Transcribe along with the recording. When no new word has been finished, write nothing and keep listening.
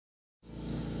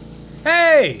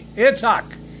Hey, it's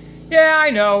Huck. Yeah,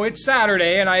 I know, it's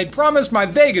Saturday, and I had promised my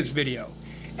Vegas video.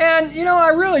 And, you know, I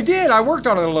really did. I worked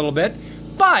on it a little bit.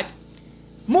 But,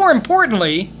 more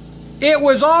importantly, it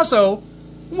was also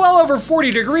well over 40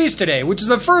 degrees today, which is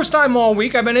the first time all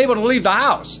week I've been able to leave the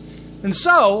house. And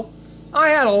so, I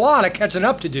had a lot of catching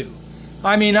up to do.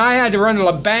 I mean, I had to run to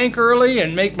the bank early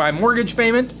and make my mortgage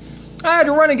payment. I had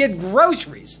to run and get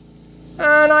groceries.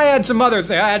 And I had some other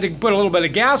things. I had to put a little bit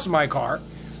of gas in my car.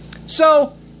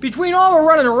 So, between all the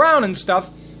running around and stuff,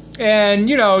 and,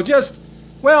 you know, just,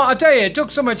 well, I'll tell you, it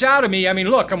took so much out of me. I mean,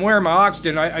 look, I'm wearing my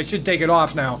oxygen. I should take it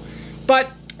off now. But,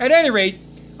 at any rate,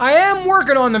 I am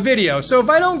working on the video. So, if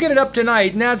I don't get it up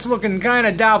tonight, and that's looking kind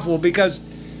of doubtful because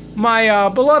my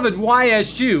beloved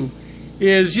YSU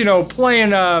is, you know,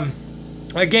 playing a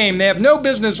game. They have no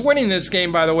business winning this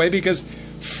game, by the way, because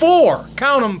four,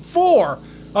 count them, four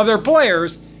of their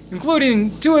players,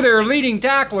 including two of their leading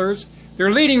tacklers, their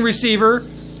leading receiver,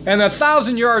 and a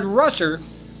 1,000-yard rusher,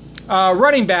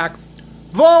 running back,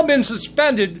 have all been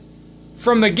suspended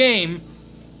from the game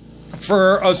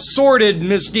for assorted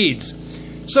misdeeds.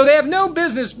 So they have no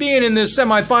business being in this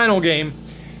semifinal game,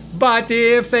 but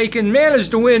if they can manage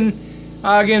to win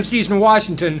against Eastern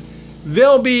Washington,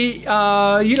 they'll be,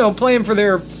 you know, playing for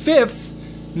their 5th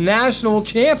national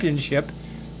championship.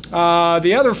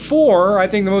 The other four, I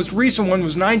think the most recent one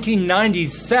was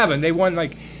 1997. They won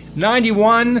like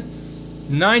 91,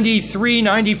 93,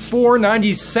 94,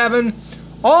 97,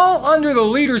 all under the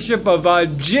leadership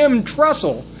of Jim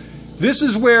Tressel. This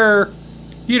is where,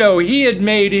 you know, he had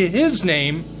made his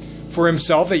name for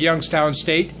himself at Youngstown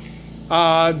State,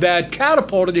 that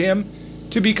catapulted him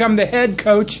to become the head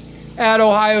coach at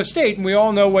Ohio State, and we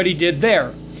all know what he did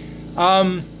there.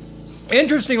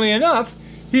 Interestingly enough,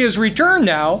 he has returned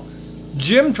now.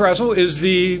 Jim Tressel is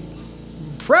the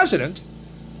president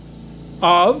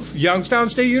of Youngstown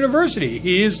State University.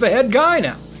 He is the head guy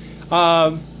now.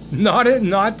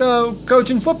 Not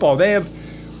coaching football. They have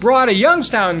brought a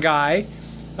Youngstown guy,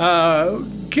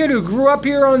 kid who grew up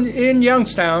here in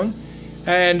Youngstown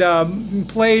and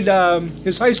played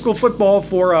his high school football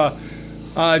for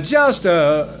just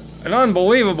an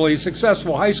unbelievably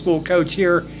successful high school coach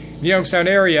here in the Youngstown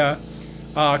area,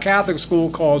 Catholic school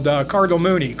called Cardinal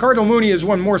Mooney. Cardinal Mooney has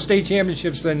won more state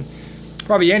championships than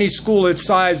probably any school its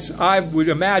size I would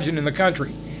imagine in the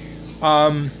country.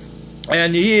 And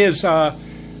he is Don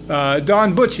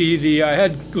Butchie,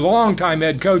 the longtime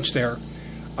head coach there,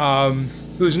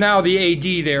 who's now the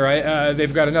AD there.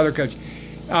 They've got another coach.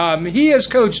 He has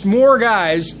coached more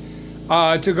guys who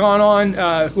have gone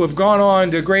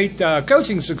on to great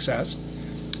coaching success,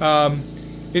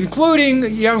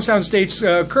 including Youngstown State's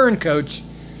current coach,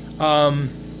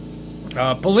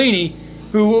 Pelini,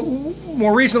 who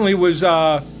more recently was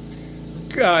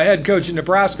head coach in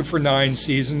Nebraska for 9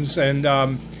 seasons, and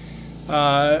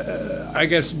I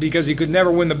guess because he could never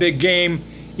win the big game,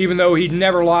 even though he'd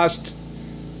never lost,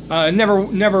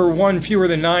 never won fewer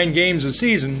than 9 games a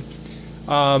season,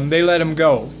 they let him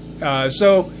go.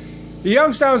 So the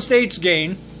Youngstown State's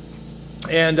gain,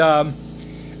 and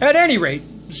at any rate,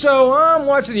 so I'm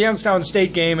watching the Youngstown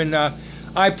State game, and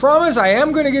I promise I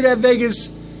am going to get that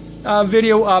Vegas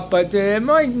video up, but it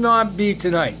might not be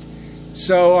tonight.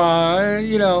 So,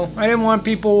 you know, I didn't want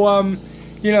people,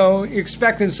 you know,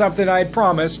 expecting something I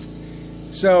promised.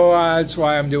 So that's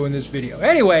why I'm doing this video.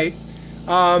 Anyway,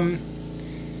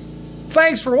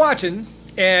 thanks for watching,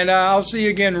 and I'll see you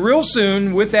again real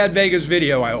soon with that Vegas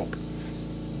video, I hope.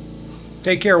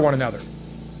 Take care of one another.